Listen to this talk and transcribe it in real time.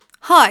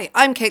Hi,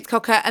 I'm Kate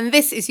Cocker and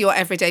this is your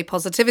Everyday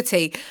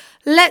Positivity.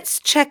 Let's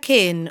check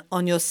in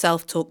on your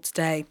self-talk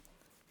today.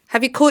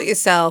 Have you caught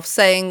yourself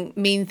saying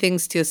mean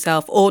things to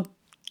yourself or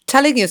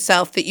telling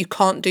yourself that you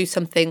can't do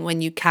something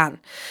when you can?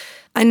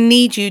 I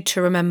need you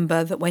to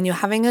remember that when you're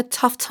having a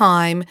tough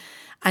time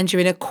and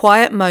you're in a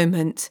quiet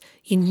moment,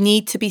 you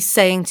need to be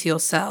saying to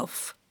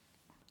yourself,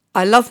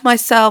 I love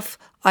myself,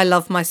 I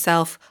love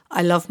myself,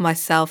 I love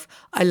myself,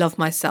 I love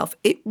myself.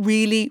 It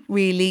really,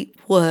 really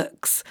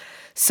works.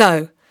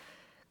 So,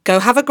 go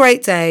have a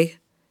great day.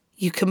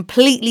 You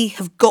completely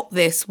have got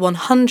this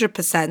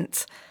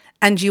 100%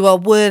 and you are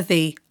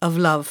worthy of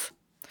love.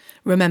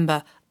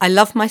 Remember, I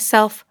love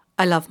myself,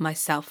 I love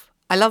myself.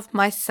 I love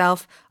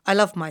myself, I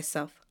love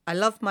myself. I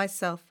love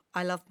myself,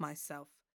 I love myself.